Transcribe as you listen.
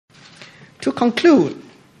To conclude,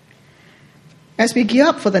 as we gear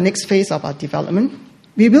up for the next phase of our development,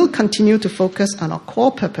 we will continue to focus on our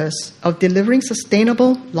core purpose of delivering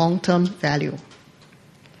sustainable long-term value.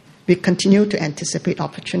 We continue to anticipate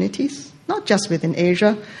opportunities, not just within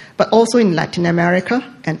Asia, but also in Latin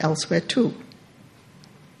America and elsewhere too.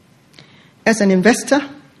 As an investor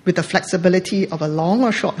with the flexibility of a long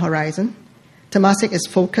or short horizon, Temasek is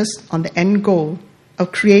focused on the end goal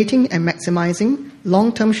of creating and maximizing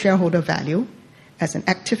long-term shareholder value as an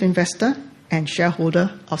active investor and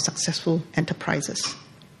shareholder of successful enterprises.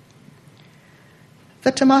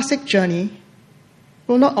 The Temasek journey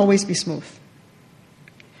will not always be smooth.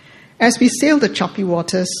 As we sail the choppy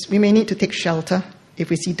waters, we may need to take shelter if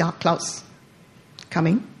we see dark clouds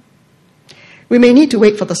coming. We may need to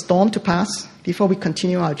wait for the storm to pass before we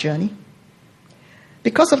continue our journey.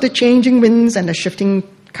 Because of the changing winds and the shifting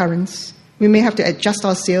currents, we may have to adjust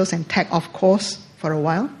our sails and tack off course for a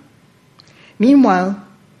while. Meanwhile,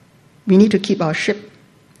 we need to keep our ship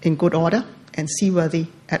in good order and seaworthy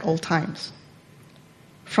at all times.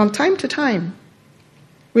 From time to time,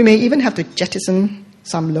 we may even have to jettison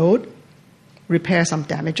some load, repair some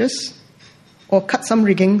damages, or cut some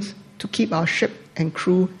rigging to keep our ship and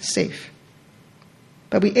crew safe.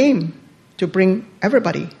 But we aim to bring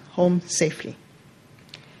everybody home safely.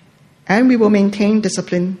 And we will maintain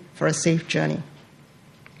discipline for a safe journey.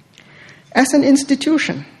 As an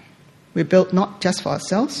institution, we build not just for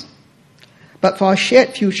ourselves, but for our shared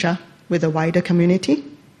future with the wider community,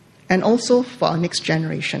 and also for our next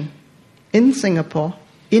generation in Singapore,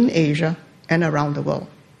 in Asia, and around the world.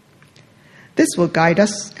 This will guide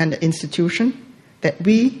us and the institution that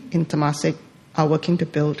we in Temasek are working to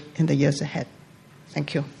build in the years ahead.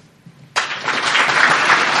 Thank you.